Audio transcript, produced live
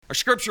Our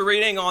scripture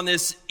reading on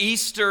this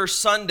Easter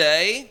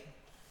Sunday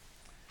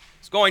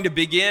is going to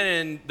begin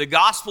in the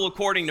Gospel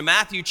according to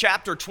Matthew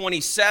chapter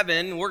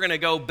 27. We're going to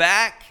go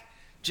back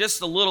just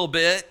a little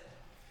bit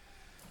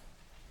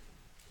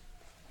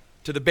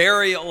to the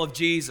burial of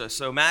Jesus.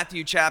 So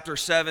Matthew chapter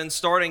 7,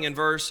 starting in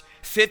verse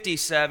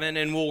 57,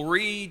 and we'll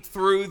read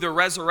through the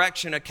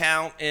resurrection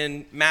account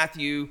in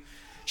Matthew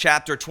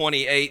chapter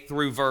 28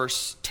 through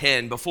verse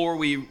 10. Before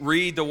we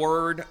read the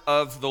word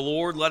of the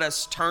Lord, let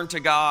us turn to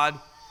God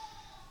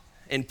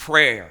in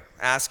prayer,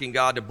 asking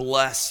God to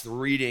bless the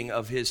reading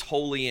of His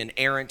holy,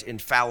 inerrant,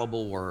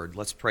 infallible word.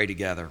 Let's pray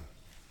together.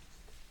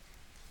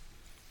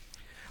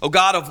 O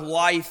God of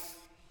life,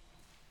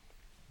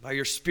 by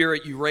your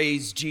Spirit you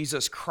raised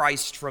Jesus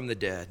Christ from the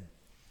dead.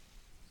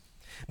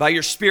 By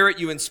your Spirit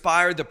you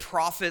inspired the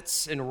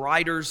prophets and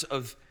writers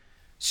of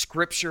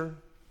Scripture.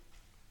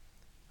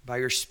 By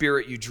your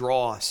Spirit you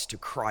draw us to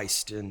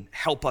Christ and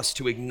help us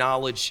to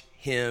acknowledge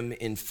Him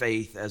in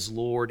faith as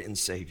Lord and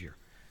Savior.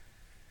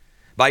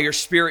 By your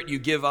Spirit, you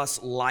give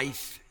us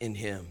life in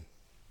Him.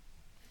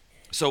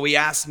 So we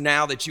ask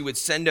now that you would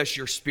send us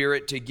your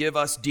Spirit to give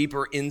us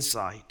deeper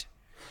insight,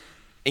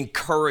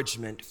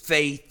 encouragement,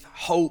 faith,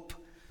 hope,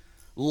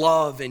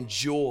 love, and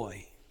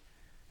joy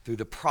through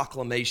the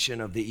proclamation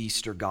of the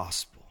Easter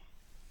gospel.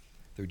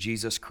 Through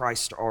Jesus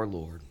Christ our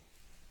Lord.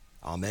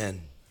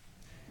 Amen.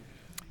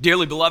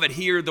 Dearly beloved,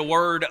 hear the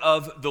word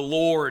of the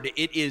Lord.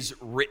 It is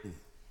written.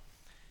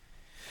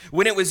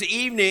 When it was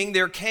evening,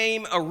 there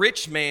came a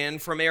rich man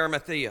from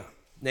Arimathea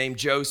named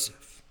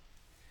Joseph,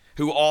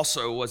 who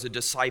also was a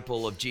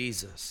disciple of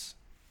Jesus.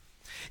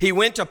 He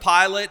went to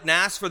Pilate and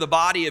asked for the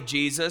body of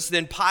Jesus.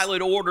 Then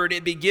Pilate ordered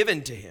it be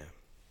given to him.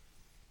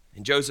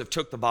 And Joseph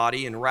took the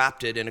body and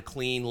wrapped it in a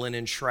clean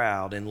linen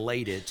shroud and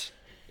laid it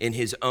in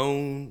his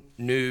own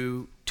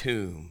new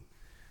tomb,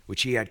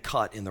 which he had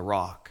cut in the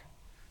rock.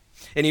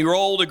 And he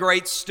rolled a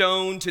great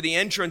stone to the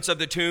entrance of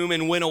the tomb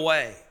and went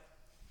away.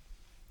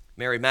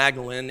 Mary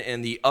Magdalene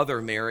and the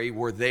other Mary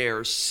were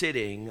there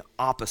sitting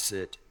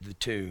opposite the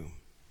tomb.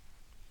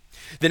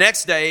 The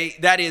next day,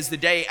 that is the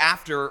day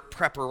after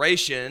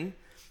preparation,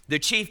 the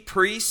chief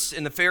priests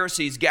and the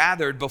Pharisees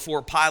gathered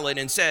before Pilate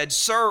and said,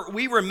 "Sir,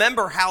 we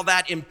remember how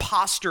that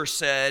impostor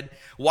said,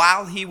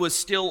 while he was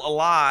still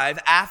alive,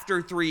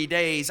 'After 3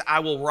 days I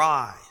will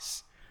rise.'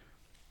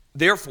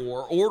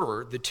 Therefore,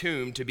 order the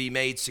tomb to be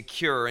made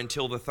secure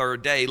until the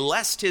 3rd day,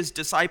 lest his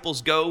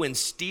disciples go and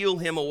steal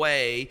him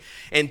away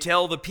and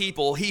tell the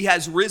people he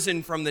has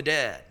risen from the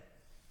dead.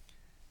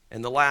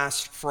 And the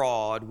last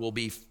fraud will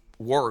be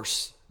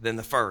worse than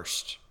the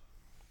first."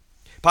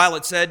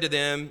 Pilate said to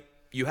them,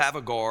 "You have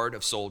a guard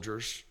of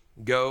soldiers.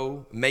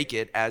 Go make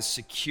it as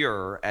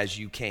secure as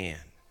you can."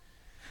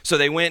 So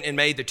they went and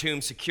made the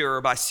tomb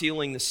secure by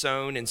sealing the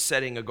stone and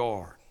setting a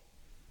guard.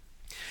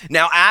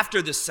 Now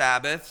after the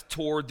Sabbath,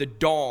 toward the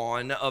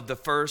dawn of the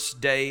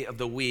 1st day of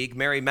the week,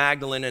 Mary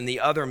Magdalene and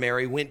the other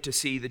Mary went to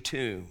see the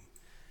tomb.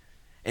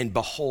 And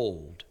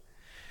behold,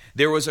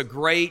 there was a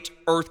great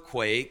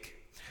earthquake,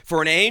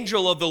 for an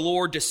angel of the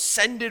Lord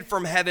descended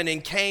from heaven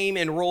and came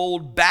and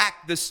rolled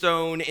back the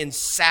stone and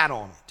sat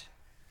on it.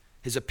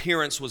 His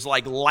appearance was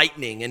like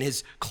lightning and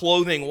his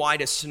clothing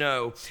white as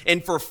snow.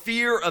 And for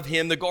fear of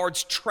him, the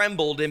guards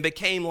trembled and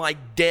became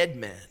like dead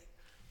men.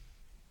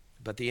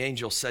 But the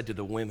angel said to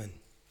the women,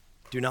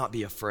 "Do not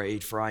be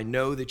afraid, for I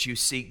know that you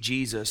seek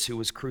Jesus who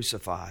was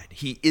crucified.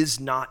 He is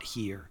not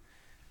here,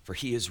 for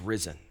he is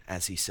risen,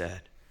 as he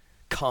said.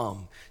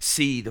 Come,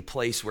 see the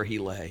place where he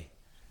lay.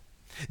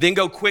 Then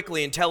go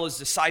quickly and tell his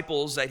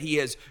disciples that he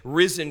has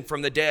risen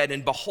from the dead,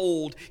 and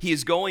behold, he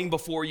is going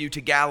before you to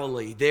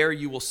Galilee. There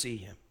you will see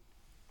him.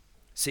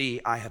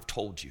 See, I have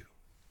told you."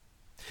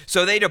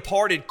 So they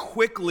departed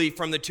quickly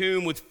from the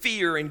tomb with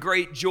fear and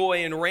great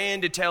joy and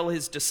ran to tell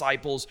his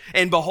disciples.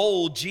 And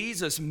behold,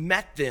 Jesus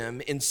met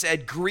them and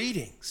said,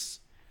 "Greetings."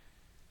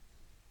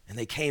 And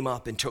they came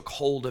up and took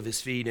hold of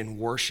his feet and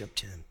worshiped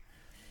him.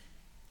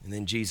 And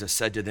then Jesus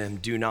said to them,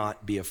 "Do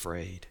not be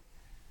afraid.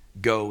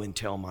 Go and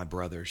tell my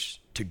brothers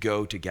to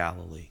go to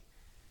Galilee,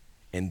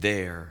 and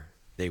there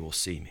they will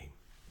see me."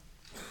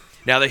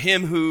 Now to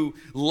him who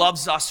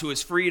loves us, who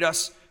has freed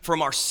us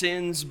from our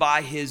sins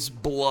by his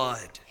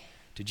blood,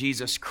 to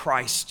Jesus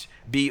Christ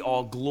be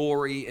all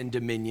glory and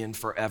dominion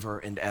forever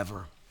and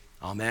ever.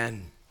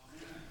 Amen.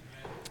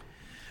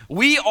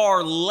 We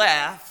are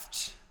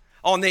left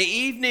on the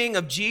evening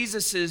of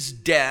Jesus'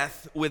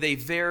 death with a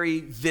very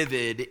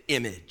vivid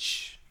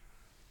image.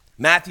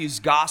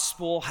 Matthew's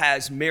gospel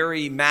has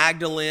Mary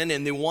Magdalene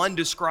and the one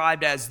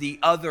described as the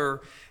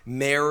other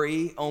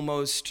Mary,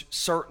 almost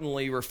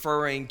certainly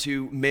referring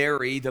to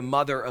Mary, the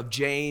mother of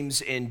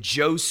James and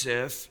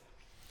Joseph,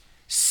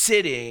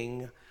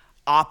 sitting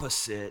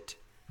opposite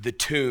the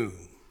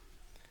tomb.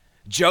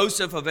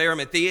 Joseph of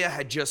Arimathea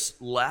had just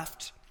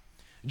left.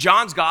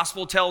 John's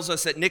gospel tells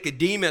us that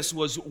Nicodemus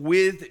was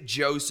with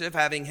Joseph,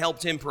 having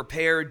helped him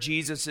prepare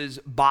Jesus'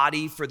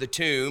 body for the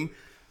tomb.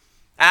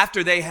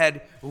 After they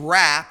had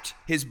wrapped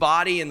his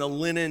body in the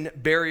linen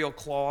burial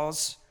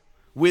cloths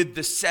with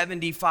the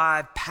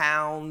 75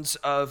 pounds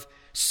of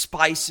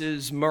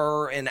spices,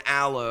 myrrh, and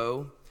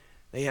aloe,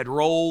 they had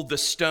rolled the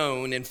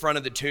stone in front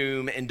of the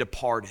tomb and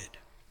departed.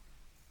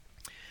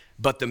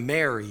 But the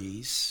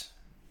Marys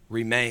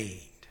remained.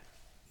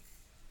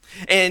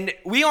 And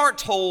we aren't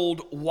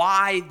told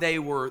why they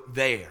were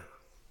there,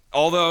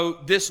 although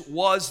this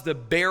was the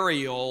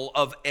burial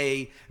of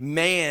a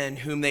man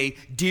whom they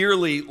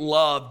dearly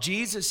loved.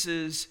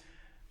 Jesus'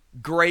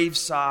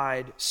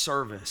 graveside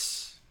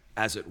service,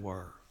 as it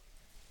were,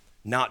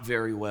 not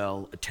very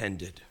well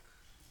attended.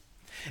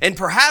 And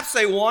perhaps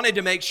they wanted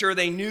to make sure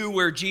they knew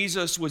where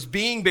Jesus was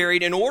being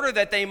buried in order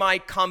that they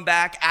might come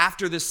back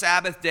after the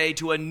Sabbath day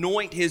to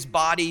anoint his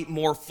body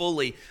more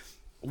fully.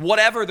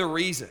 Whatever the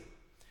reason,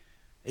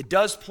 it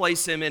does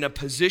place him in a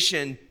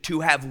position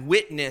to have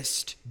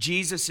witnessed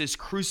Jesus'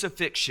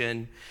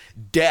 crucifixion,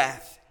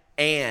 death,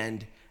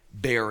 and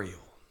burial.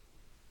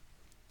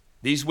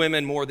 These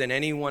women, more than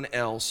anyone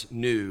else,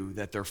 knew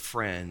that their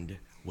friend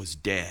was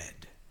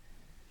dead.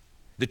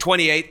 The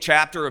 28th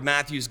chapter of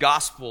Matthew's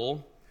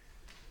Gospel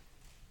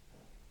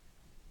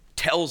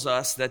tells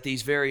us that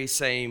these very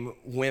same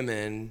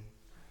women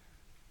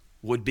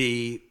would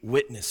be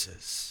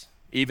witnesses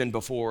even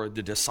before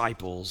the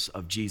disciples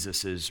of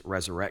Jesus'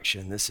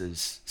 resurrection. This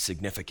is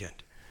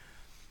significant.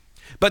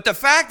 But the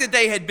fact that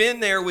they had been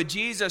there with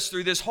Jesus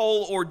through this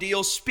whole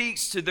ordeal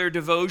speaks to their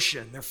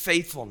devotion, their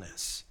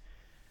faithfulness.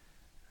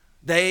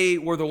 They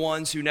were the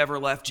ones who never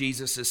left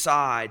Jesus'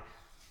 side.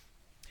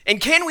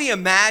 And can we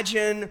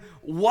imagine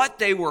what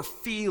they were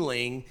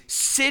feeling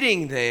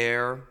sitting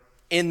there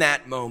in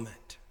that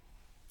moment?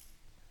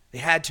 They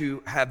had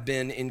to have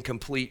been in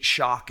complete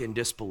shock and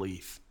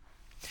disbelief.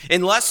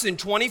 In less than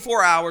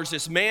 24 hours,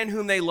 this man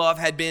whom they love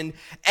had been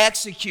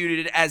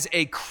executed as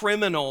a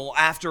criminal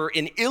after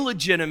an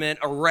illegitimate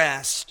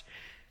arrest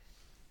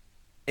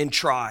and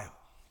trial.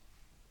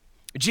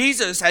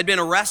 Jesus had been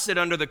arrested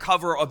under the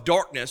cover of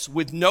darkness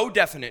with no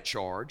definite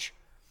charge,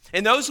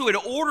 and those who had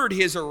ordered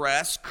his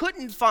arrest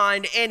couldn't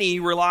find any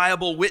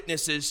reliable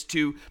witnesses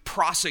to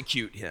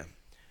prosecute him.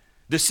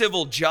 The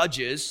civil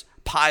judges,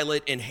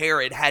 Pilate and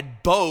Herod,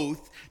 had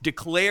both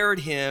declared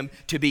him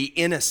to be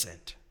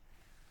innocent.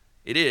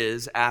 It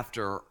is,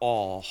 after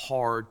all,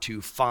 hard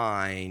to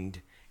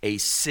find a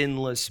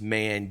sinless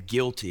man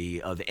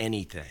guilty of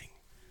anything.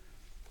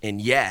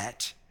 And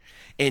yet,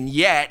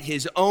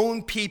 his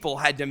own people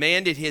had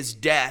demanded his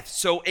death,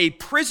 so a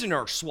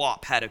prisoner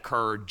swap had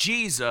occurred,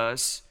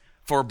 Jesus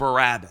for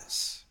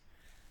Barabbas,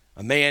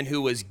 a man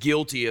who was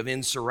guilty of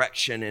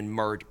insurrection and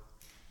murder.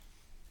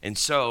 And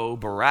so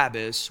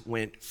Barabbas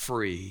went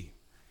free,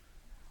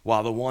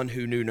 while the one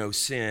who knew no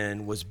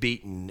sin was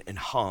beaten and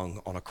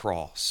hung on a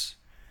cross.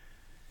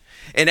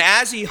 And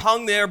as he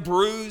hung there,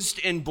 bruised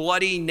and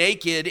bloody,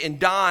 naked and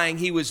dying,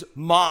 he was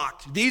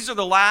mocked. These are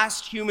the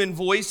last human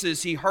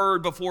voices he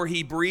heard before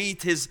he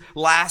breathed his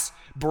last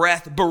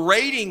breath,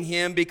 berating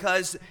him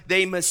because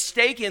they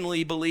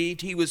mistakenly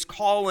believed he was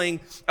calling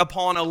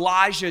upon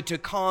Elijah to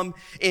come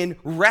and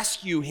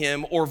rescue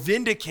him or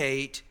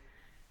vindicate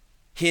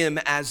him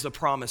as the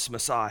promised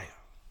Messiah.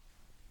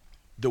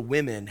 The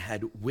women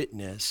had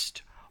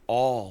witnessed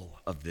all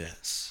of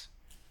this.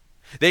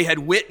 They had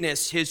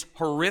witnessed his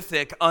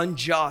horrific,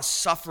 unjust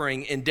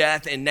suffering and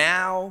death, and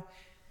now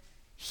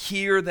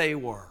here they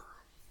were.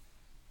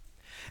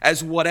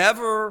 As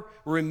whatever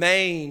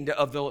remained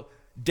of the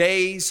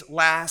day's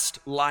last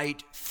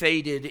light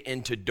faded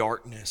into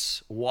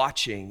darkness,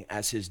 watching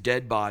as his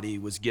dead body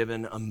was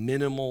given a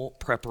minimal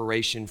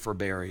preparation for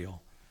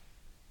burial.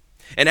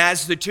 And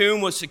as the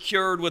tomb was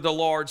secured with a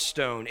large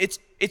stone,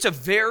 it's a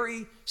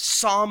very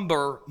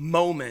somber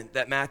moment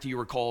that Matthew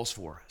recalls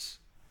for us.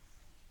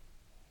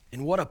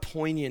 And what a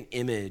poignant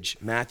image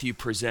Matthew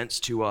presents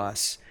to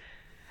us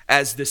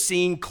as the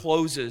scene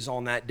closes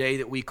on that day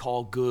that we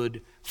call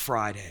Good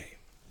Friday.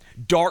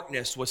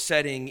 Darkness was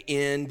setting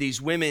in. These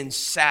women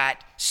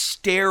sat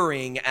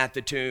staring at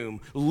the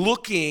tomb,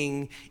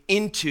 looking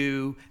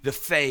into the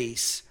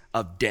face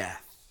of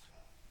death.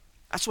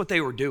 That's what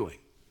they were doing.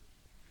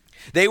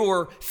 They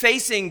were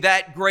facing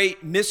that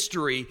great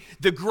mystery,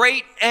 the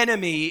great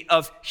enemy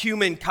of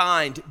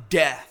humankind,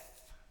 death.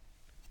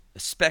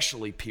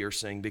 Especially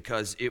piercing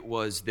because it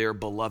was their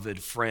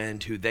beloved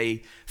friend who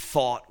they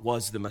thought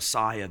was the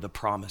Messiah, the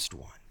promised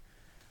one.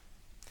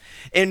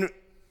 And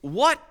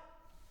what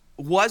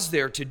was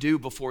there to do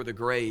before the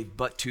grave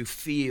but to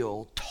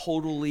feel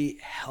totally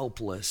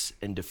helpless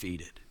and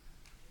defeated?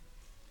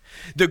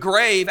 The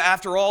grave,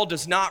 after all,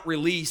 does not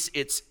release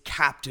its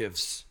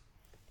captives.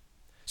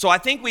 So I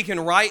think we can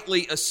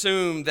rightly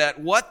assume that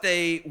what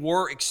they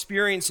were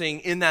experiencing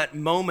in that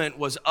moment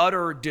was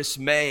utter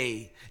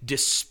dismay,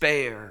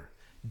 despair,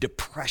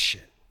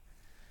 depression.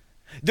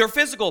 Their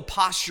physical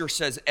posture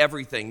says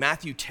everything.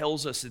 Matthew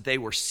tells us that they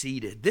were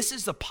seated. This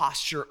is the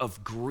posture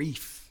of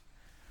grief.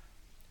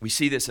 We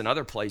see this in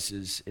other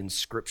places in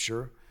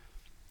Scripture.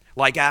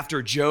 Like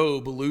after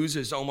Job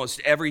loses almost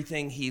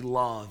everything he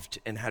loved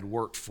and had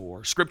worked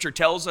for. Scripture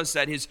tells us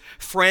that his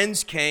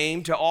friends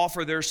came to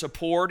offer their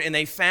support and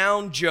they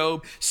found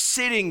Job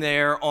sitting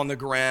there on the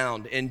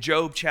ground. And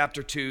Job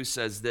chapter 2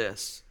 says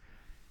this: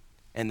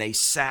 and they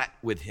sat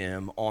with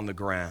him on the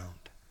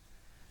ground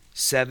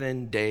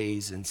 7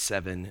 days and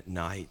 7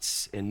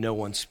 nights, and no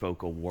one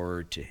spoke a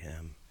word to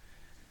him,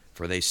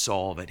 for they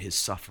saw that his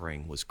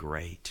suffering was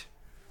great.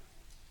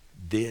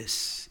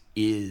 This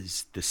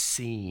is the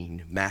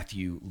scene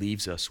Matthew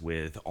leaves us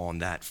with on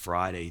that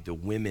Friday, the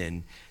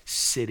women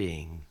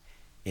sitting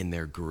in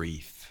their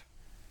grief.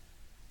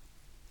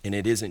 And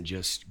it isn't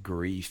just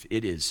grief,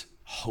 it is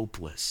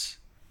hopeless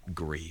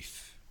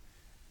grief.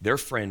 Their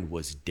friend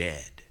was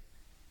dead,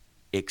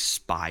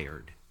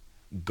 expired,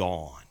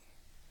 gone.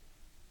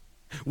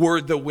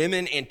 Were the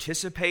women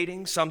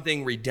anticipating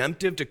something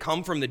redemptive to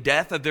come from the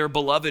death of their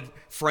beloved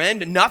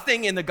friend?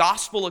 Nothing in the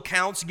gospel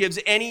accounts gives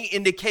any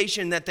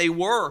indication that they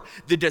were.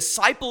 The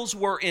disciples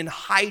were in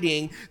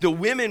hiding. The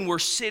women were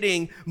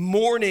sitting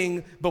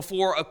mourning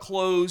before a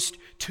closed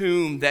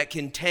tomb that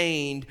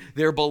contained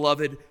their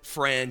beloved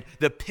friend.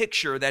 The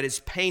picture that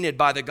is painted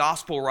by the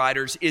gospel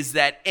writers is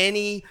that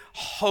any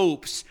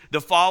hopes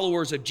the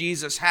followers of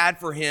Jesus had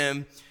for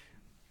him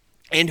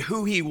and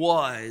who he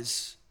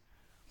was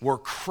were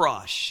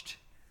crushed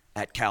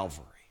at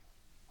Calvary.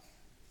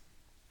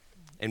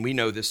 And we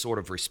know this sort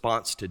of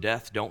response to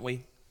death, don't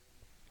we?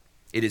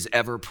 It is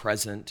ever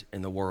present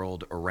in the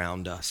world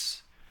around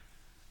us.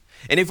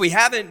 And if we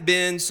haven't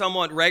been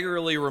somewhat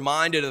regularly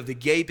reminded of the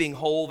gaping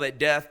hole that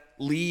death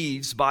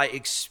leaves by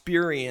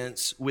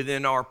experience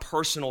within our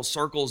personal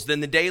circles, then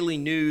the daily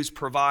news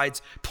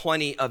provides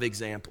plenty of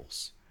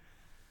examples.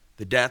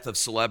 The death of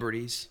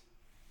celebrities,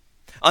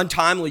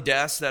 untimely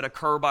deaths that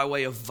occur by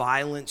way of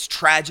violence,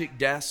 tragic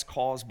deaths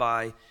caused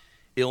by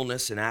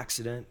illness and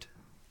accident,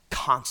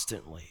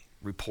 constantly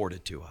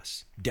reported to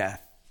us.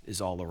 Death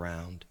is all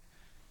around.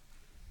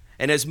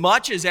 And as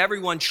much as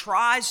everyone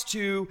tries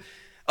to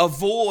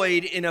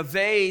avoid and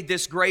evade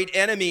this great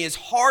enemy, as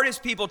hard as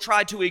people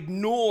try to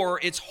ignore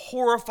its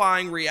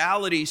horrifying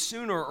reality,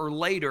 sooner or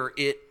later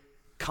it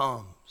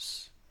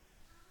comes.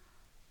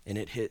 And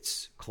it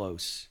hits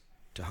close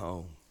to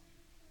home.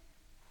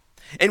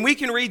 And we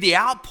can read the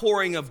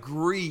outpouring of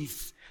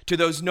grief to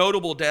those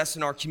notable deaths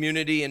in our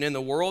community and in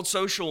the world.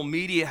 Social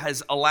media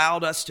has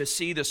allowed us to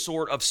see the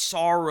sort of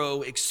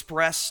sorrow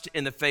expressed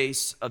in the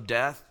face of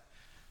death.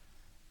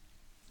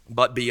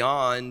 But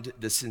beyond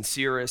the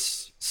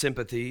sincerest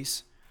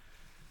sympathies,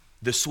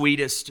 the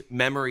sweetest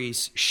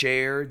memories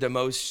shared, the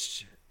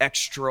most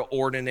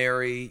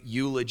extraordinary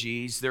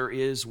eulogies, there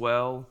is,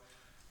 well,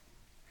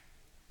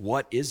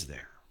 what is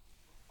there?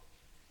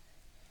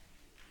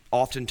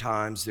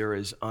 Oftentimes there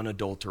is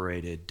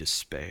unadulterated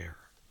despair,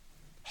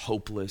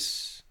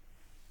 hopeless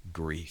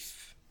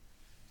grief.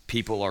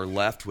 People are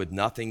left with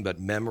nothing but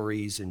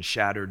memories and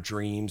shattered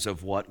dreams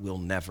of what will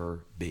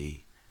never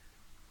be.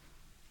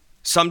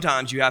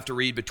 Sometimes you have to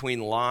read between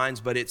the lines,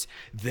 but it's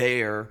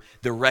there,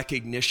 the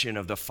recognition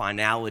of the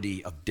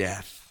finality of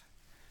death.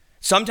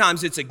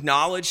 Sometimes it's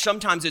acknowledged,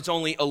 sometimes it's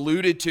only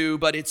alluded to,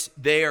 but it's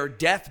there.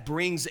 Death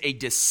brings a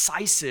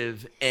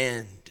decisive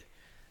end.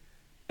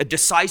 A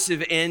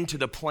decisive end to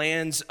the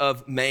plans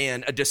of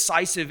man, a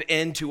decisive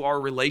end to our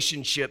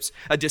relationships,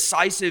 a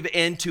decisive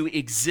end to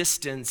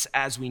existence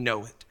as we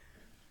know it.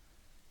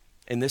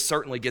 And this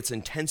certainly gets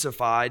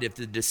intensified if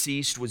the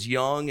deceased was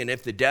young and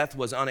if the death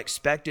was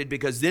unexpected,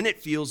 because then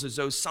it feels as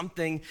though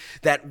something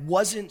that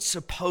wasn't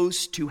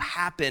supposed to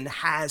happen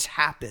has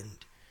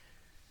happened.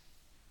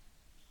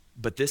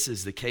 But this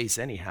is the case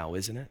anyhow,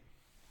 isn't it?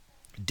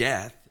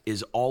 Death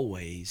is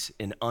always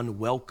an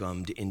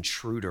unwelcomed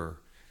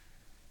intruder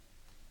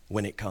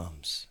when it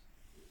comes.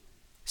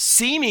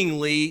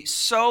 Seemingly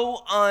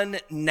so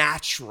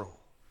unnatural.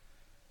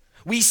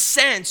 We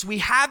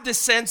have the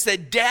sense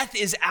that death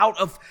is out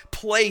of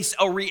place,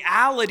 a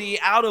reality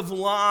out of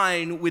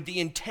line with the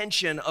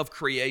intention of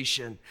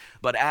creation.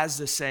 But as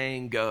the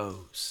saying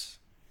goes,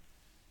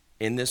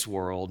 in this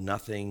world,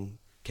 nothing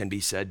can be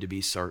said to be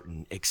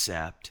certain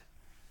except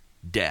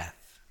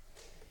death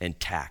and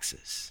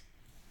taxes.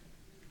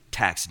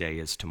 Tax day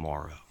is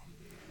tomorrow.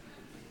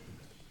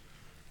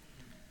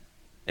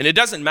 And it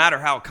doesn't matter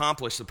how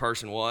accomplished the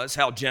person was,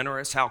 how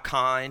generous, how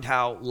kind,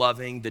 how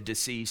loving, the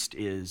deceased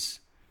is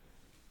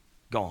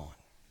gone.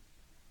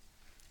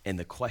 And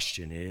the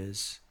question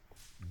is,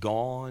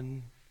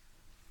 gone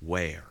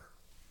where?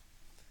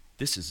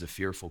 This is a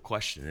fearful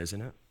question,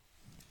 isn't it?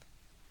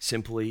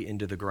 Simply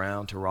into the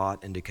ground to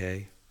rot and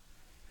decay?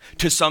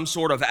 To some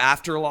sort of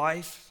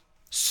afterlife,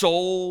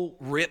 soul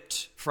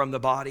ripped from the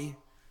body,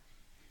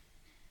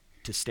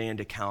 to stand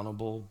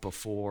accountable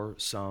before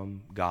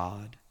some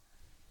God?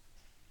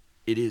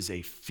 It is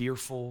a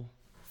fearful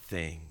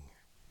thing.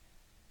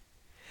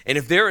 And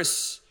if there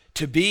is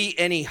to be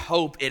any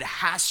hope, it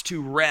has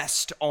to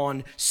rest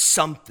on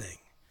something,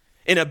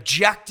 an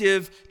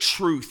objective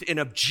truth, an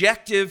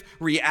objective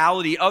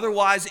reality.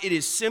 Otherwise, it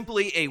is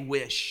simply a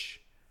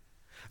wish,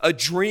 a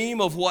dream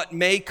of what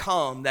may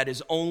come that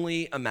is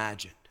only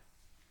imagined.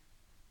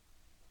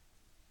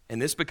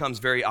 And this becomes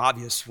very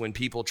obvious when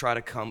people try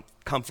to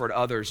comfort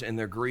others in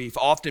their grief.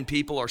 Often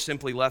people are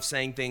simply left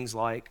saying things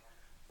like,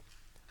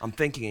 I'm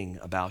thinking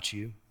about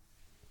you.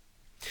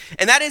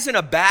 And that isn't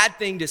a bad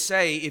thing to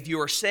say if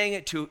you are saying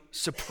it to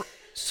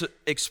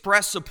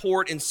express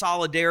support and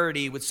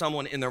solidarity with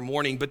someone in their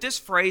mourning. But this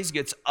phrase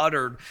gets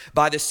uttered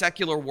by the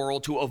secular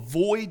world to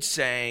avoid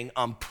saying,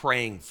 I'm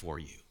praying for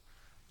you,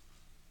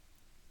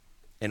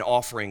 and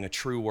offering a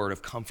true word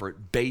of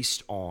comfort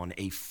based on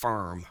a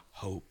firm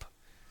hope.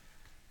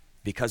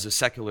 Because the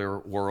secular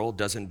world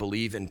doesn't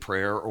believe in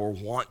prayer or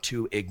want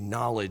to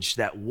acknowledge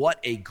that what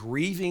a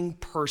grieving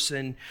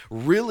person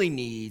really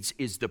needs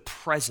is the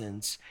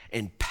presence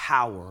and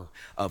power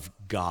of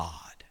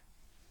God,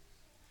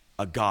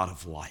 a God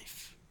of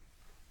life.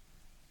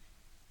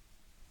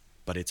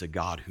 But it's a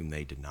God whom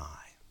they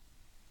deny.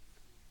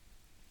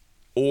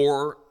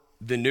 Or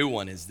the new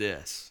one is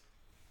this: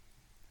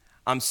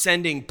 I'm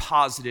sending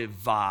positive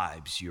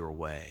vibes your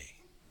way.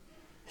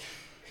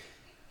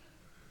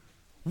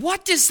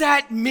 What does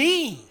that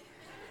mean?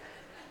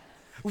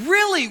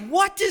 Really,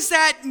 what does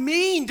that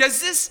mean? Does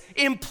this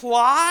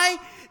imply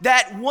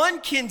that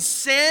one can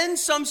send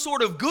some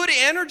sort of good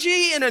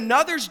energy in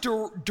another's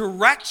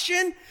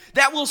direction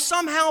that will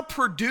somehow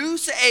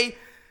produce a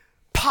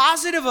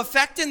positive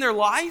effect in their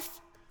life?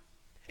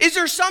 Is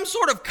there some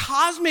sort of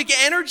cosmic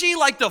energy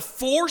like the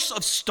Force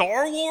of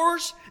Star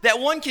Wars that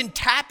one can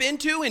tap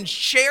into and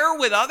share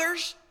with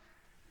others?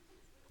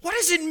 What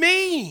does it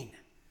mean?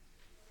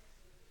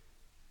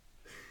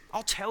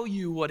 I'll tell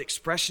you what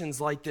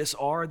expressions like this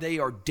are. They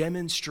are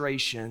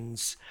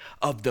demonstrations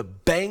of the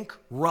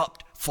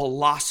bankrupt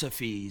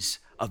philosophies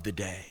of the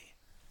day,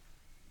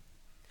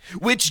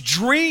 which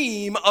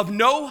dream of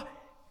no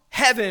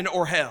heaven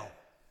or hell,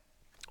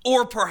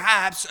 or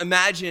perhaps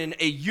imagine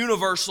a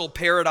universal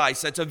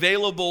paradise that's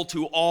available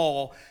to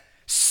all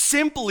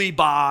simply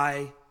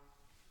by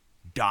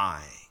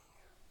dying.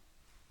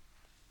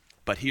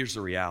 But here's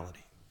the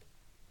reality.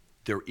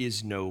 There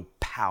is no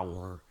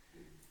power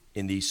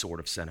in these sort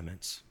of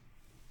sentiments.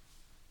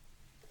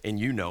 And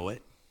you know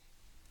it,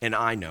 and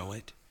I know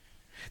it.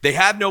 They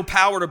have no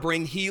power to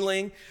bring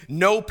healing,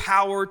 no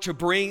power to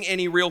bring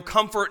any real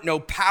comfort, no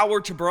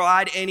power to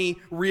provide any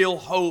real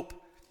hope.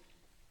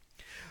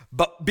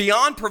 But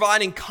beyond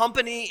providing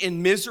company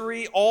in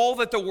misery, all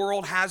that the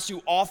world has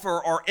to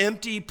offer are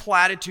empty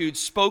platitudes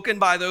spoken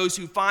by those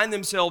who find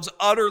themselves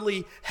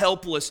utterly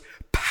helpless,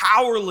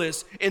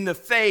 powerless in the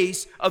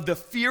face of the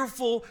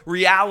fearful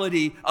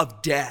reality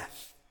of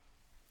death.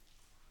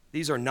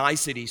 These are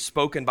niceties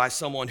spoken by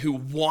someone who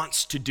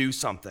wants to do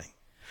something,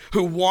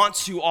 who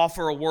wants to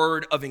offer a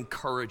word of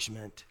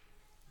encouragement,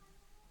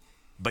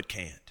 but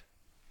can't.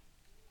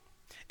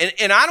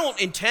 And I don't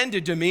intend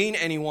to demean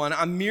anyone.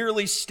 I'm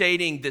merely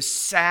stating the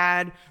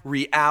sad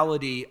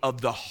reality of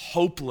the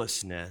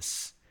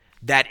hopelessness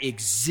that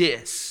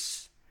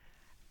exists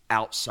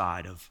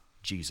outside of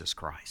Jesus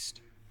Christ.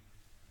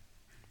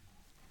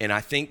 And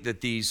I think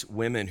that these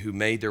women who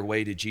made their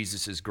way to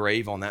Jesus'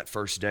 grave on that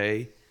first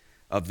day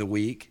of the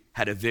week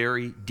had a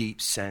very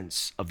deep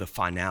sense of the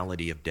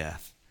finality of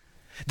death.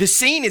 The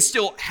scene is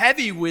still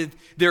heavy with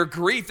their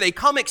grief. They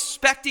come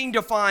expecting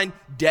to find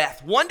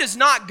death. One does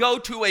not go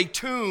to a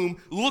tomb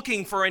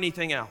looking for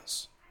anything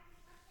else.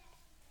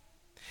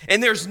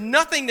 And there's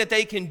nothing that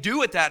they can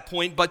do at that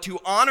point but to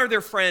honor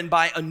their friend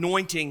by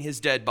anointing his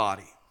dead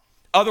body.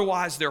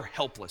 Otherwise, they're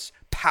helpless,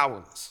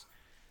 powerless,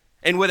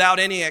 and without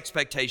any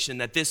expectation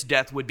that this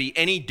death would be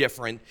any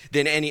different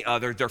than any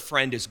other. Their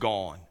friend is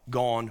gone.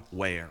 Gone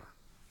where?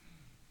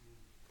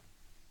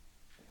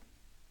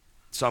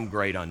 Some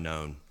great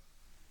unknown.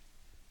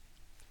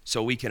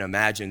 So we can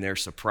imagine their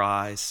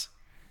surprise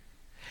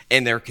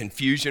and their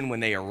confusion when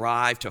they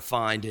arrive to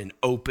find an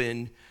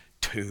open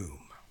tomb.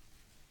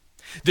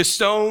 The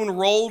stone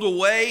rolled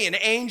away, an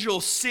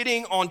angel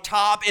sitting on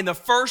top, and the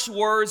first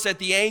words that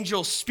the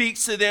angel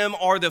speaks to them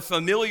are the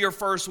familiar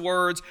first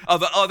words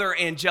of other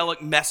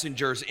angelic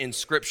messengers in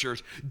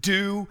scriptures.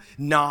 Do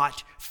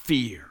not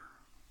fear.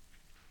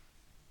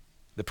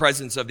 The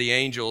presence of the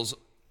angels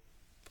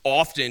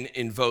often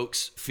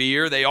invokes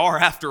fear. They are,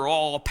 after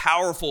all,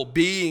 powerful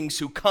beings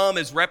who come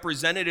as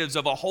representatives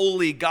of a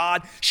holy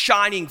God,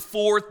 shining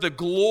forth the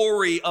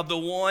glory of the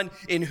one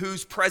in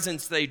whose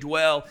presence they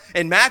dwell.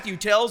 And Matthew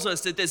tells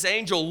us that this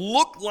angel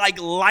looked like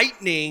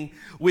lightning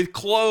with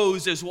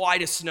clothes as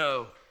white as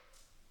snow.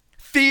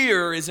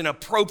 Fear is an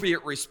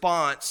appropriate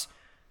response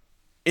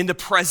in the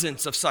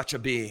presence of such a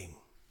being.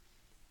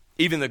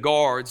 Even the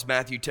guards,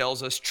 Matthew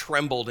tells us,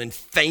 trembled and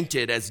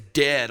fainted as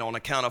dead on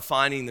account of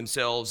finding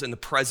themselves in the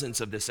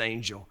presence of this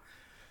angel.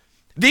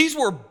 These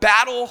were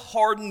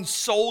battle-hardened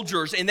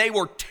soldiers, and they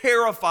were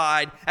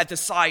terrified at the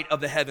sight of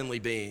the heavenly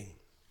being.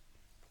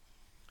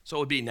 So it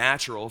would be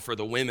natural for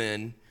the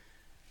women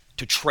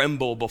to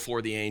tremble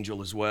before the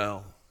angel as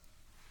well.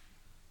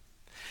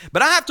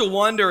 But I have to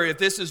wonder if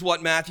this is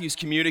what Matthew's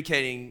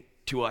communicating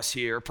to us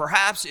here.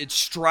 Perhaps it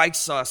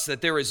strikes us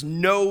that there is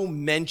no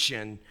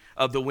mention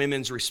of the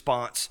women's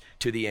response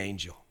to the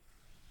angel.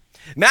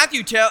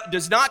 Matthew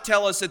does not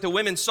tell us that the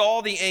women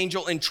saw the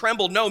angel and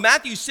trembled. No,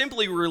 Matthew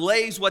simply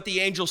relays what the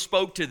angel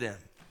spoke to them.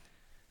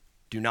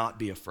 Do not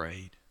be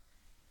afraid.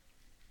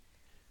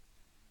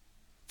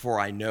 for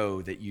I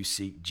know that you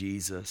seek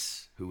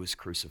Jesus who was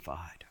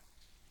crucified."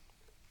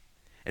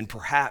 And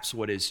perhaps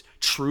what is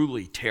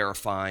truly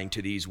terrifying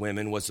to these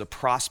women was the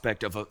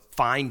prospect of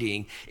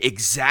finding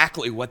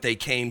exactly what they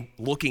came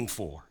looking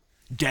for: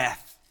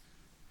 death.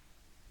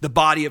 The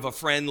body of a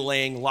friend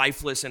laying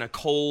lifeless in a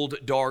cold,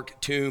 dark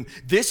tomb.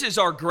 This is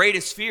our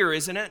greatest fear,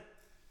 isn't it?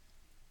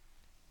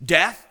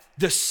 Death,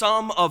 the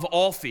sum of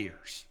all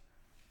fears.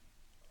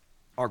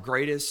 Our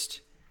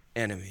greatest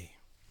enemy.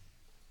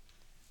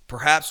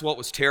 Perhaps what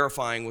was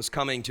terrifying was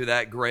coming to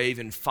that grave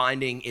and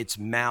finding its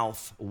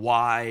mouth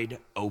wide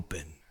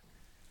open,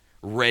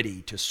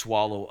 ready to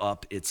swallow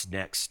up its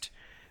next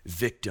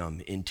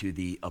victim into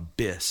the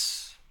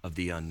abyss of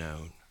the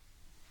unknown.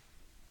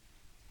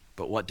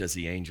 But what does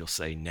the angel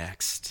say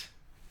next?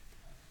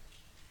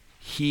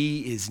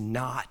 He is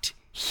not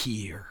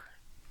here,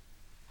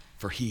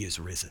 for he is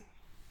risen.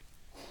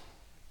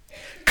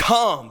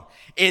 Come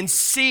and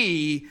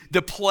see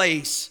the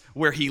place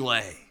where he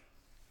lay.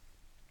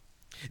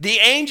 The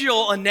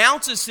angel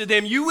announces to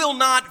them, you will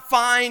not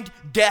find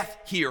death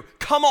here.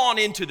 Come on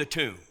into the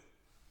tomb.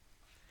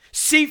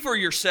 See for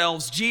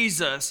yourselves,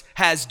 Jesus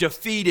has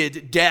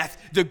defeated death.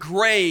 The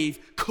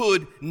grave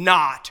could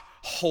not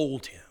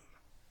hold him.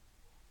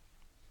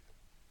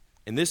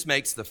 And this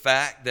makes the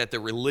fact that the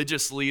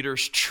religious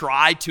leaders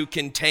tried to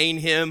contain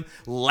him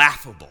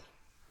laughable.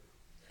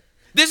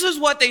 This is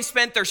what they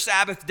spent their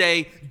Sabbath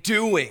day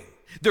doing.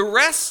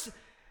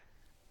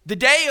 The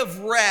day of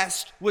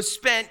rest was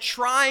spent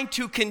trying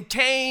to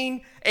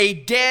contain a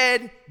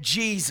dead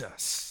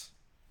Jesus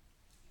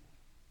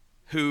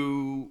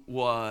who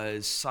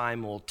was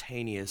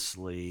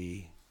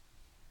simultaneously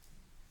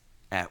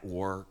at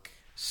work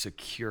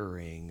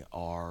securing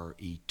our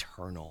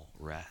eternal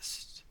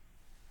rest.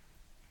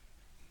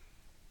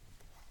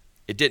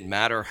 It didn't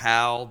matter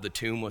how the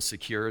tomb was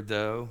secured,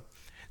 though.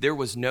 There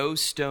was no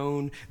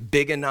stone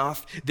big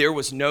enough. There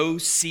was no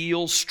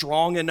seal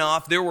strong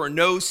enough. There were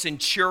no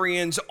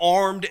centurions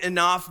armed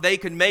enough. They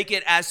could make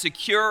it as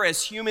secure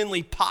as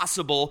humanly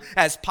possible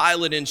as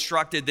Pilate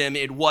instructed them.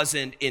 It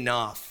wasn't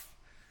enough.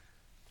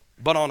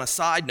 But on a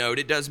side note,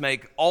 it does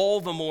make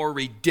all the more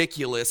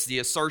ridiculous the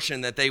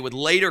assertion that they would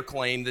later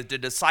claim that the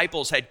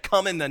disciples had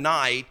come in the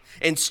night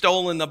and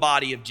stolen the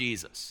body of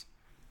Jesus.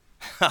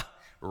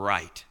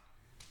 Right.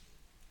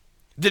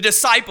 The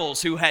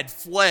disciples who had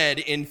fled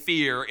in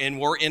fear and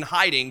were in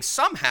hiding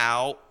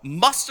somehow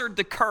mustered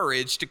the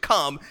courage to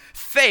come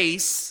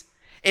face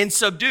and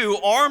subdue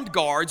armed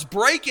guards,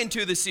 break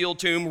into the sealed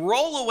tomb,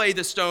 roll away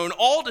the stone,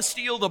 all to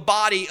steal the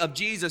body of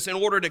Jesus in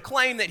order to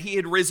claim that he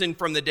had risen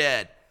from the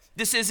dead.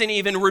 This isn't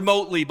even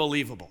remotely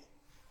believable.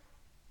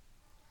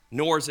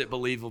 Nor is it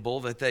believable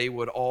that they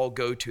would all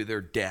go to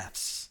their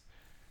deaths,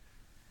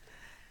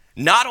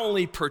 not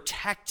only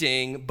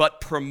protecting but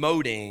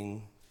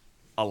promoting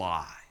a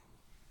lie.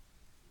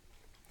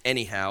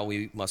 Anyhow,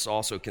 we must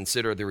also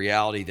consider the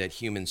reality that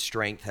human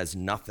strength has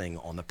nothing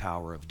on the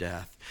power of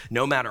death.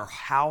 No matter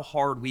how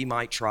hard we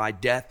might try,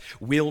 death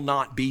will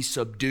not be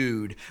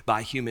subdued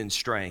by human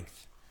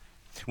strength.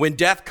 When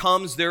death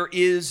comes, there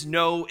is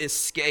no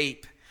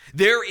escape.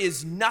 There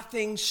is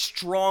nothing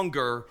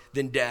stronger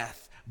than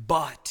death.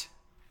 But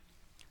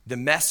the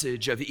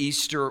message of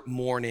Easter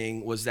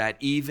morning was that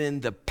even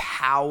the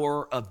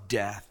power of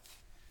death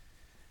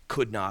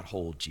could not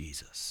hold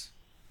Jesus.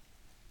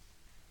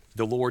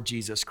 The Lord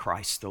Jesus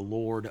Christ, the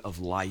Lord of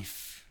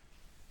life.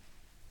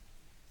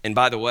 And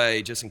by the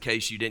way, just in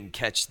case you didn't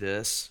catch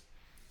this,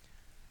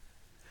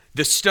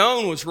 the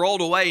stone was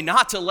rolled away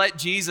not to let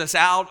Jesus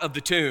out of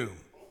the tomb.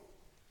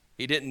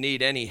 He didn't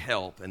need any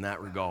help in that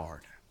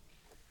regard.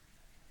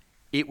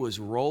 It was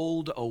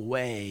rolled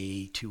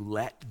away to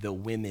let the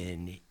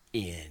women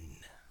in.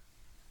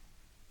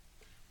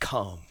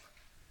 Come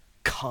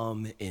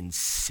and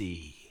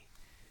see.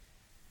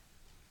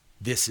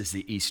 This is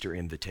the Easter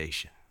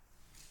invitation.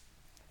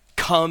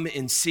 Come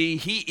and see.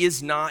 He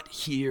is not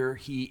here.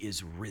 He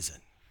is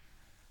risen.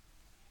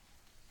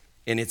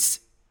 And it's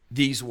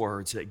these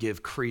words that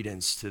give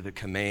credence to the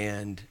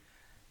command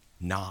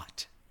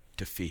not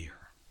to fear.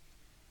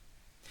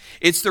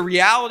 It's the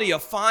reality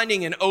of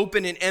finding an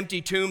open and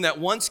empty tomb that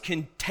once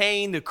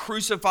contained the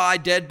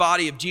crucified dead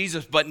body of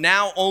Jesus, but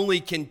now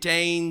only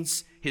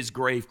contains his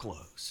grave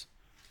clothes.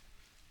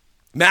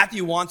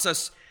 Matthew wants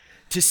us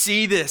to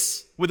see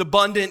this with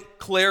abundant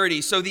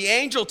clarity. So the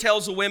angel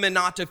tells the women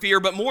not to fear,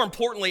 but more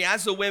importantly,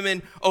 as the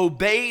women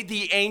obeyed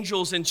the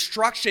angel's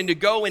instruction to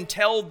go and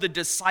tell the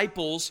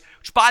disciples,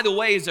 which by the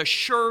way is a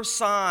sure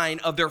sign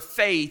of their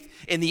faith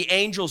in the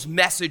angel's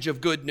message of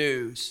good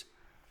news,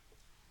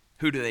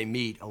 who do they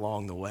meet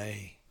along the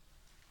way?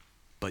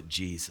 But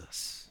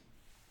Jesus,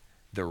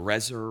 the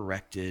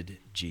resurrected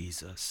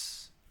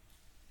Jesus.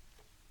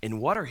 And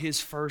what are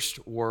his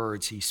first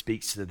words he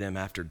speaks to them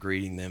after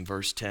greeting them?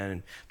 Verse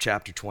 10,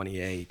 chapter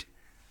 28.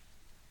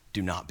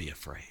 Do not be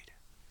afraid.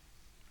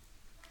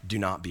 Do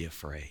not be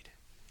afraid.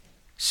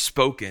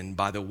 Spoken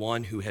by the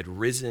one who had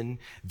risen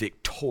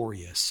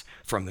victorious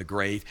from the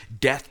grave.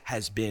 Death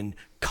has been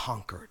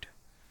conquered.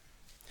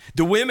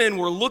 The women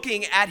were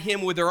looking at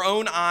him with their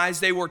own eyes.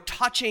 They were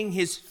touching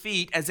his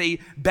feet as they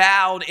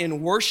bowed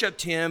and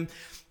worshiped him,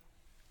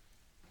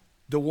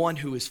 the one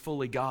who is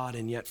fully God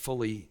and yet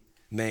fully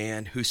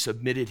man, who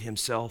submitted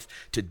himself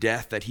to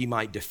death that he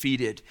might defeat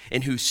it,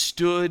 and who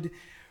stood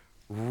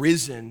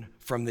risen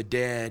from the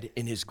dead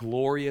in his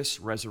glorious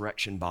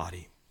resurrection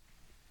body.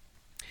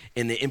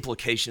 And the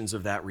implications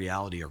of that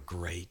reality are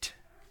great.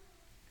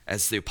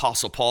 As the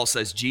Apostle Paul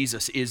says,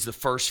 Jesus is the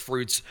first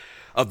fruits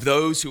of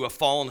those who have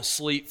fallen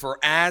asleep. For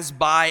as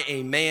by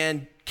a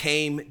man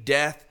came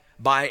death,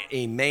 by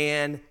a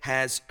man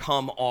has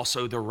come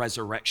also the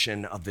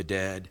resurrection of the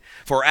dead.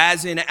 For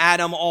as in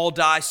Adam all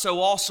die, so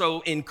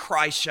also in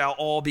Christ shall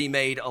all be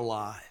made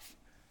alive.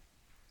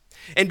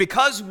 And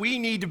because we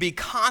need to be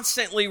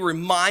constantly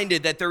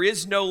reminded that there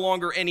is no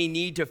longer any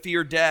need to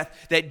fear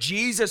death, that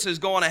Jesus has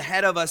gone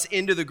ahead of us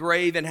into the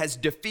grave and has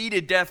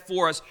defeated death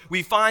for us,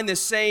 we find the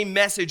same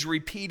message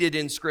repeated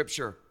in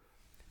Scripture.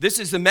 This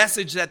is the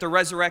message that the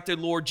resurrected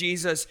Lord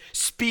Jesus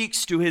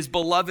speaks to his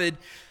beloved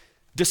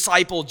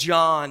disciple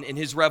John in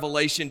his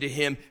revelation to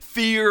him.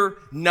 Fear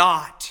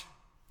not.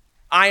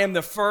 I am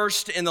the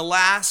first and the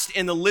last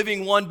and the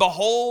living one.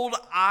 Behold,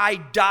 I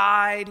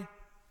died.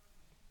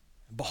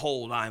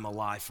 Behold, I am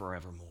alive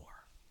forevermore.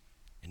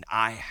 And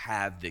I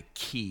have the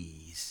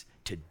keys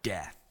to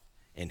death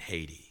and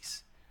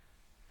Hades.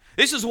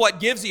 This is what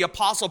gives the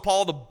Apostle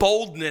Paul the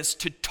boldness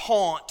to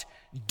taunt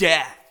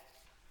death.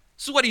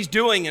 This is what he's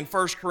doing in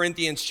 1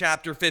 Corinthians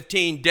chapter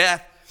 15.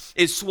 Death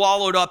is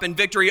swallowed up in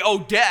victory. Oh,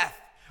 death,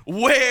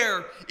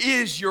 where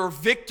is your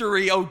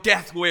victory? Oh,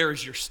 death, where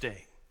is your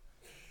sting?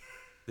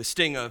 The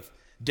sting of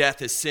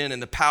death is sin,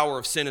 and the power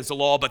of sin is the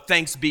law. But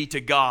thanks be to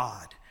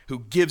God, who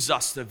gives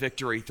us the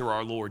victory through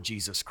our Lord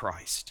Jesus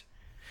Christ.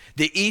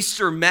 The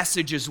Easter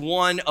message is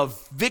one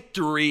of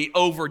victory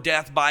over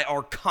death by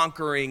our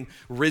conquering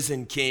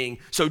risen King.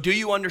 So do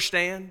you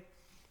understand?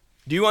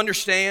 Do you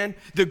understand?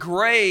 The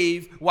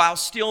grave, while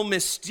still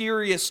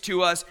mysterious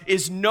to us,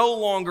 is no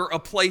longer a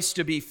place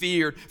to be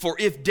feared. For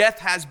if death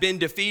has been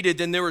defeated,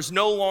 then there is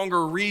no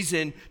longer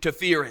reason to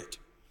fear it.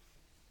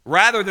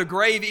 Rather, the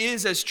grave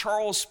is, as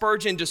Charles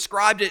Spurgeon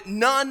described it,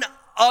 none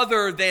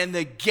other than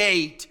the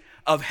gate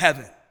of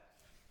heaven.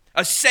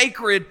 A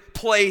sacred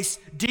place,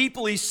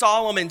 deeply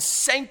solemn and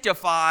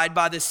sanctified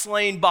by the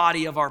slain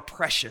body of our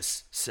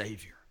precious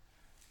Savior.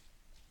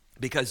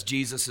 Because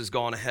Jesus has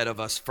gone ahead of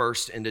us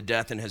first into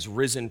death and has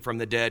risen from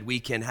the dead, we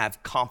can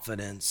have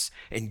confidence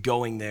in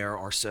going there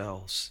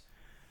ourselves.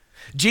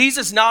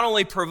 Jesus not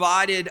only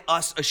provided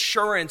us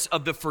assurance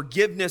of the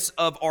forgiveness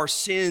of our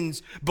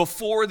sins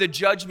before the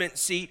judgment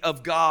seat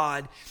of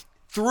God,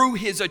 through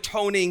his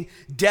atoning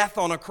death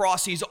on a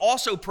cross, he's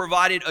also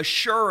provided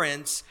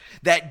assurance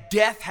that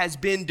death has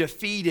been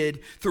defeated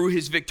through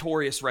his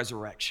victorious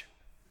resurrection.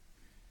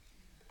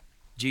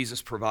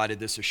 Jesus provided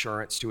this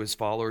assurance to his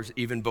followers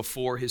even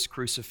before his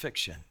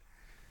crucifixion,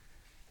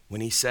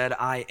 when he said,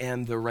 I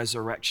am the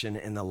resurrection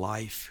and the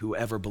life.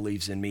 Whoever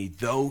believes in me,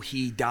 though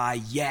he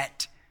die,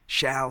 yet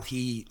shall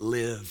he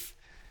live.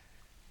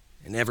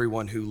 And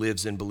everyone who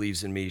lives and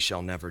believes in me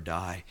shall never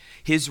die.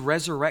 His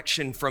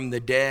resurrection from the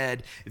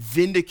dead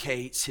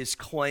vindicates his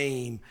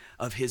claim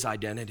of his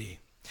identity.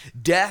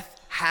 Death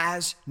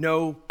has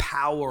no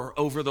power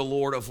over the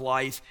Lord of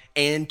life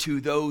and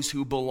to those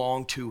who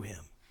belong to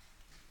him.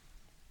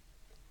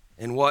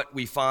 And what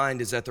we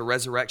find is that the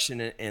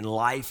resurrection and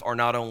life are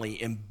not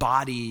only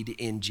embodied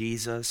in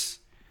Jesus,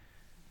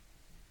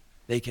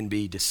 they can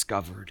be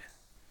discovered,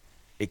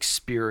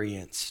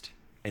 experienced,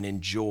 and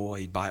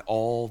enjoyed by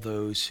all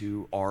those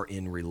who are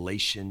in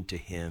relation to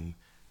him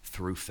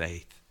through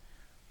faith.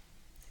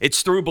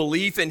 It's through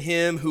belief in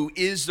him who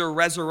is the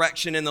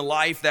resurrection and the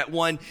life that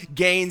one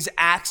gains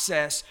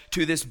access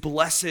to this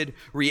blessed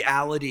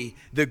reality.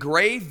 The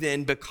grave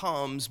then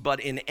becomes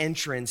but an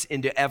entrance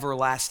into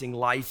everlasting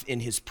life in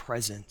his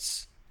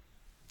presence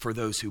for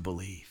those who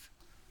believe.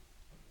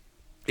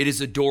 It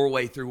is a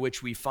doorway through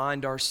which we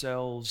find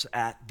ourselves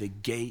at the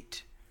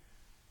gate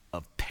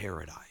of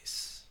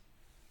paradise.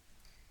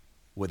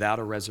 Without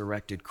a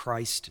resurrected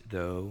Christ,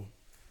 though,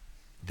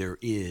 there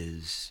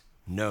is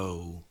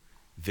no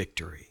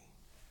victory.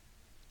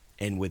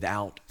 And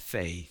without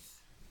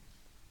faith,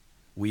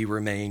 we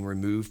remain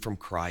removed from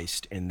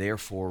Christ and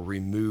therefore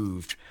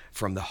removed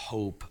from the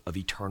hope of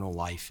eternal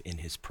life in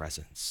his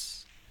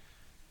presence.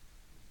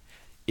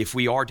 If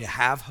we are to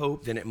have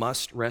hope, then it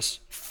must rest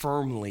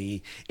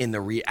firmly in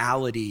the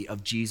reality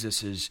of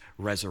Jesus'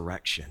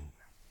 resurrection.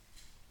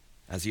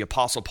 As the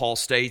Apostle Paul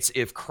states,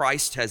 if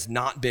Christ has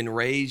not been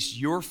raised,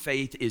 your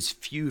faith is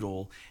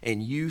futile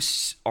and you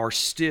are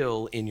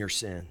still in your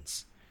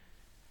sins.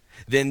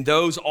 Then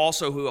those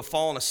also who have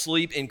fallen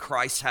asleep in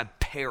Christ have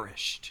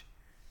perished.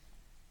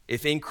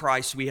 If in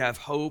Christ we have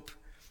hope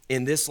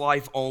in this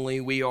life only,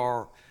 we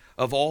are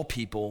of all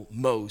people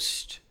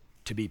most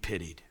to be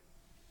pitied.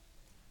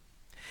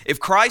 If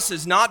Christ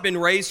has not been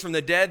raised from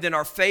the dead, then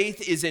our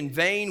faith is in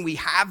vain. We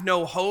have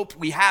no hope.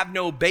 We have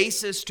no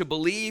basis to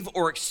believe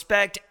or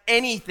expect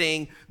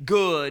anything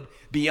good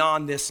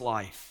beyond this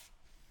life.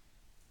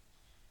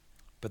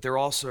 But there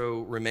also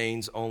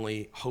remains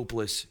only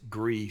hopeless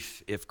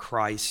grief if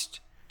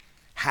Christ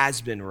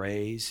has been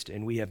raised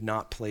and we have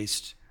not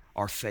placed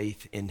our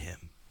faith in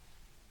him.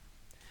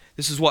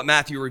 This is what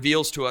Matthew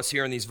reveals to us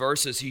here in these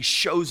verses. He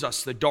shows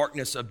us the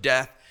darkness of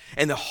death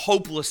and the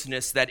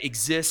hopelessness that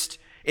exists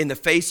in the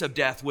face of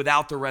death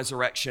without the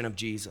resurrection of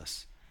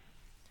Jesus.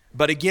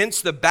 But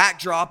against the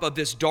backdrop of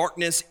this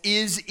darkness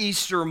is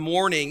Easter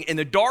morning, and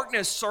the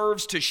darkness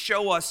serves to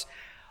show us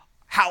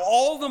how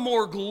all the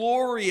more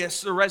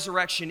glorious the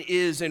resurrection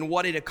is and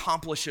what it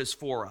accomplishes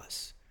for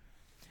us.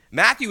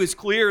 Matthew is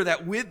clear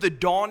that with the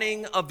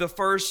dawning of the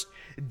first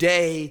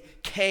day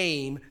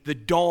came the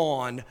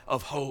dawn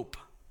of hope.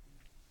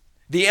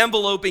 The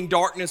enveloping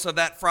darkness of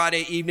that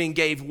Friday evening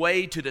gave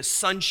way to the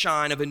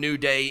sunshine of a new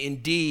day.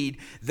 Indeed,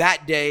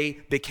 that day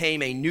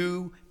became a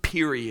new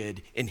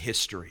period in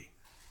history.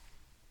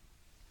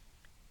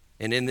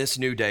 And in this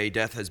new day,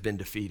 death has been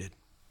defeated.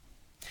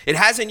 It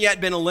hasn't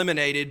yet been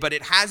eliminated, but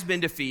it has been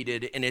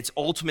defeated, and its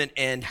ultimate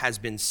end has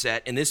been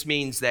set. And this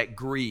means that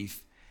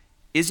grief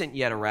isn't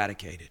yet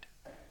eradicated,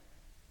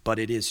 but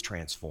it is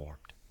transformed.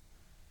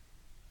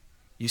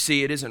 You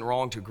see, it isn't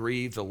wrong to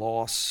grieve the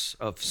loss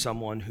of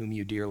someone whom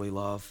you dearly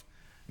love.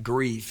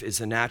 Grief is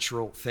a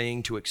natural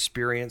thing to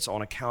experience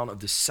on account of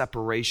the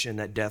separation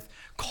that death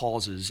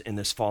causes in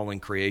this fallen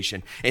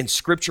creation. And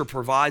Scripture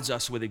provides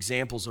us with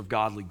examples of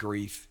godly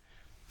grief.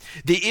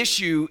 The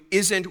issue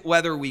isn't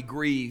whether we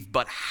grieve,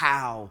 but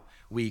how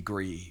we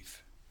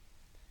grieve.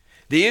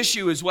 The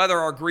issue is whether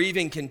our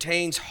grieving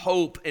contains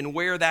hope and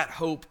where that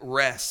hope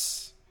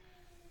rests.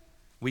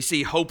 We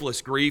see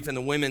hopeless grief in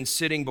the women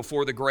sitting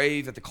before the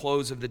grave at the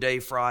close of the day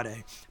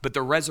Friday. But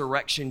the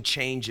resurrection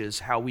changes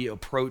how we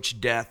approach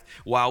death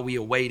while we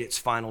await its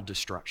final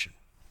destruction.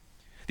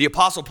 The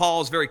Apostle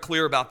Paul is very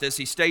clear about this.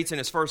 He states in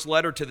his first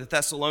letter to the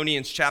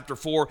Thessalonians, chapter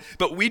 4,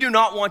 "But we do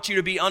not want you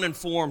to be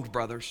uninformed,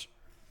 brothers,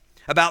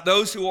 about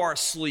those who are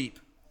asleep,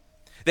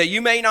 that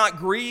you may not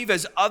grieve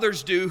as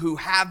others do who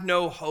have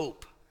no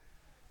hope.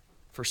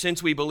 For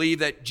since we believe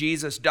that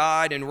Jesus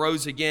died and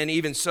rose again,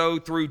 even so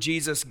through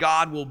Jesus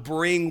God will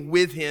bring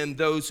with him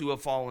those who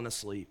have fallen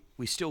asleep."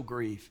 We still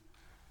grieve,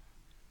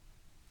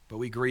 but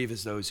we grieve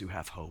as those who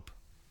have hope.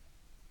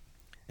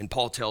 And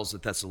Paul tells the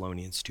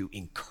Thessalonians to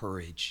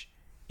encourage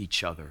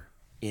each other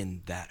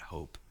in that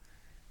hope.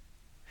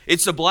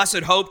 It's the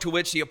blessed hope to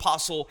which the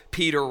Apostle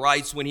Peter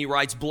writes when he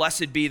writes,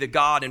 "Blessed be the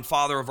God and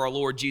Father of our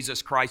Lord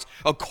Jesus Christ.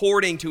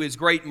 According to his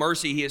great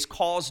mercy, he has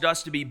caused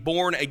us to be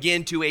born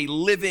again to a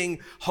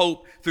living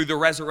hope through the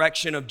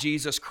resurrection of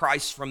Jesus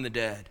Christ from the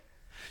dead,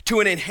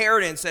 to an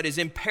inheritance that is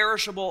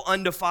imperishable,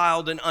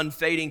 undefiled, and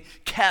unfading,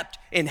 kept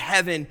in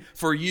heaven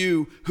for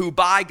you, who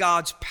by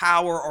God's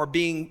power are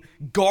being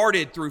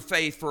guarded through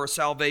faith for a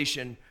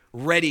salvation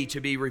ready to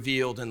be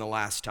revealed in the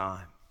last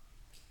time."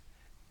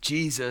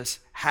 Jesus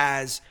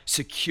has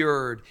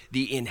secured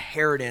the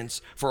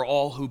inheritance for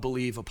all who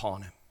believe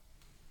upon him.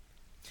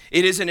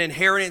 It is an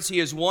inheritance he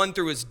has won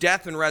through his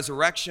death and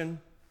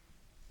resurrection.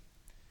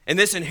 And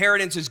this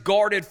inheritance is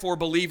guarded for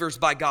believers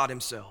by God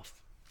himself.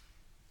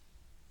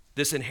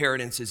 This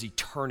inheritance is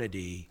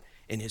eternity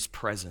in his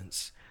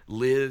presence,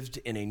 lived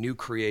in a new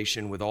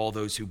creation with all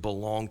those who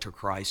belong to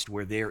Christ,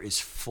 where there is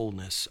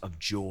fullness of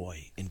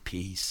joy and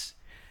peace.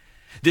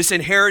 This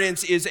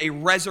inheritance is a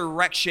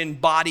resurrection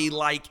body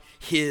like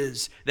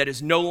his that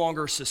is no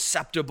longer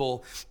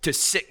susceptible to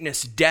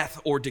sickness, death,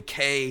 or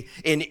decay,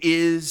 and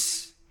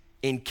is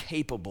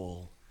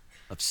incapable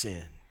of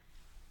sin.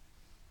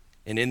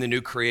 And in the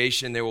new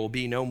creation, there will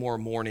be no more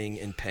mourning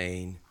and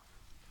pain.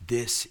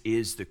 This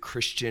is the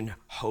Christian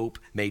hope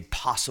made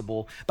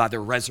possible by the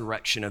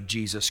resurrection of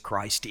Jesus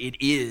Christ. It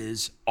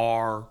is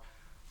our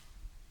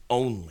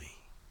only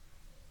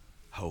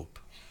hope.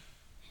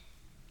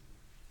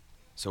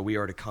 So we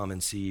are to come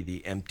and see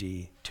the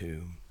empty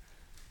tomb,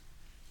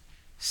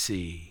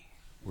 see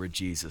where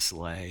Jesus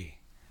lay.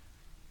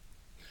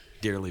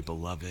 Dearly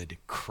beloved,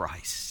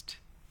 Christ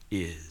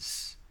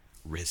is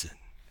risen.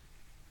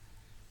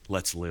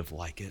 Let's live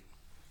like it.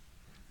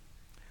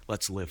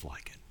 Let's live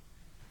like it.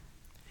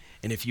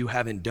 And if you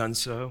haven't done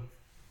so,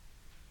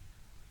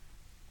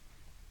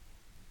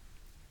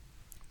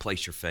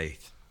 place your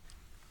faith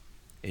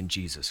in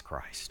Jesus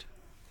Christ,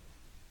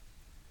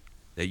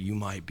 that you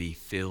might be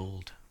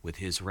filled with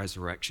his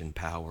resurrection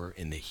power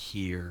in the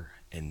here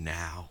and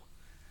now,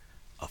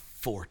 a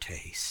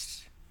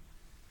foretaste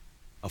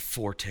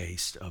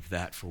of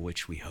that for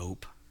which we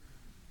hope,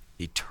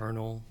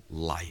 eternal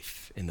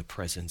life in the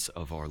presence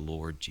of our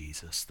Lord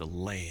Jesus, the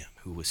Lamb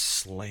who was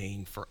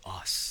slain for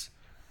us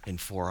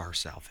and for our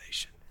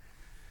salvation,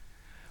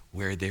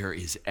 where there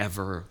is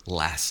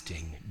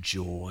everlasting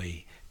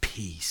joy,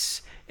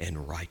 peace,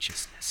 and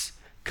righteousness.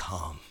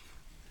 Come,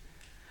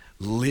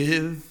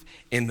 live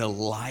in the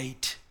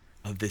light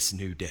of this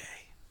new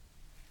day.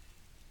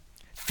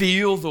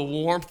 Feel the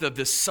warmth of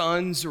the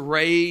sun's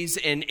rays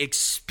and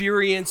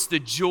experience the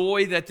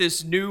joy that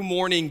this new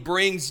morning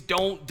brings.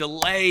 Don't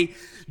delay.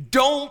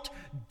 Don't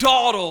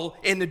dawdle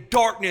in the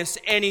darkness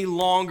any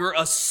longer,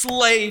 a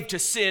slave to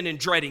sin and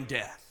dreading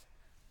death.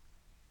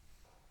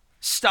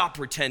 Stop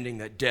pretending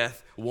that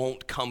death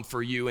won't come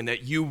for you and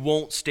that you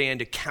won't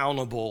stand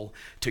accountable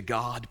to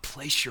God.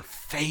 Place your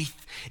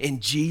faith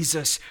in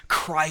Jesus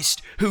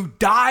Christ, who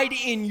died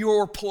in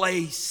your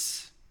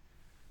place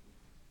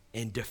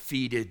and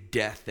defeated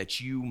death that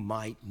you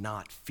might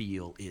not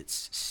feel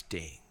its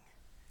sting.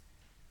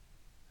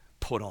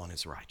 Put on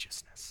his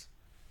righteousness.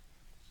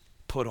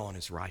 Put on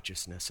his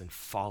righteousness and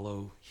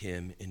follow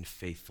him in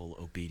faithful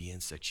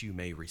obedience, that you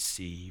may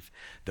receive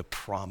the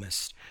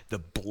promised, the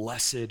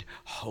blessed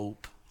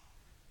hope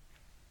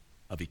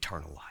of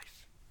eternal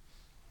life.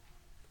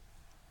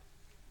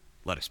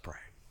 Let us pray.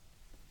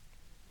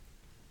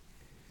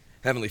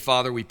 Heavenly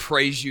Father, we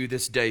praise you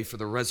this day for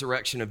the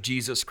resurrection of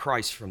Jesus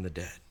Christ from the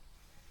dead.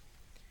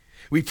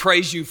 We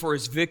praise you for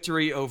his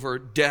victory over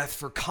death,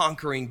 for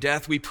conquering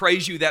death. We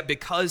praise you that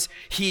because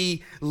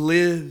he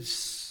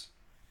lives,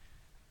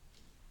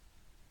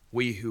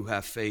 we who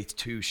have faith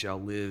too shall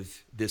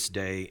live this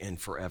day and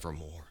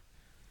forevermore.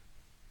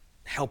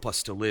 Help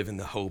us to live in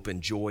the hope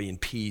and joy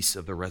and peace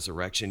of the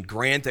resurrection.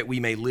 Grant that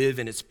we may live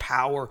in its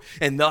power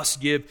and thus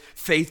give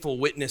faithful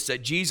witness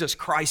that Jesus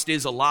Christ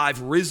is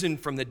alive, risen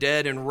from the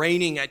dead, and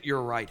reigning at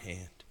your right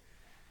hand.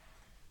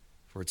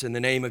 For it's in the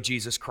name of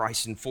Jesus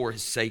Christ and for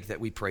his sake that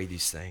we pray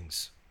these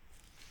things.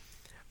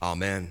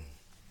 Amen.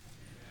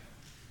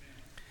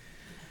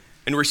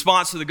 In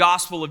response to the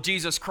gospel of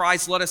Jesus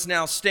Christ, let us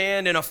now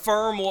stand and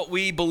affirm what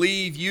we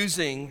believe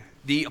using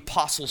the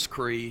Apostles'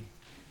 Creed.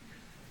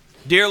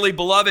 Dearly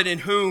beloved, in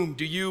whom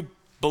do you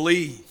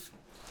believe?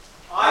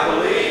 I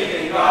believe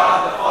in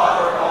God the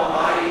Father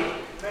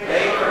Almighty,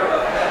 maker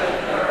of heaven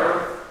and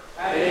earth,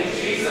 and in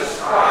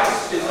Jesus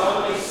Christ, his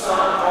only Son,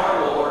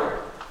 our Lord,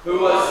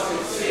 who was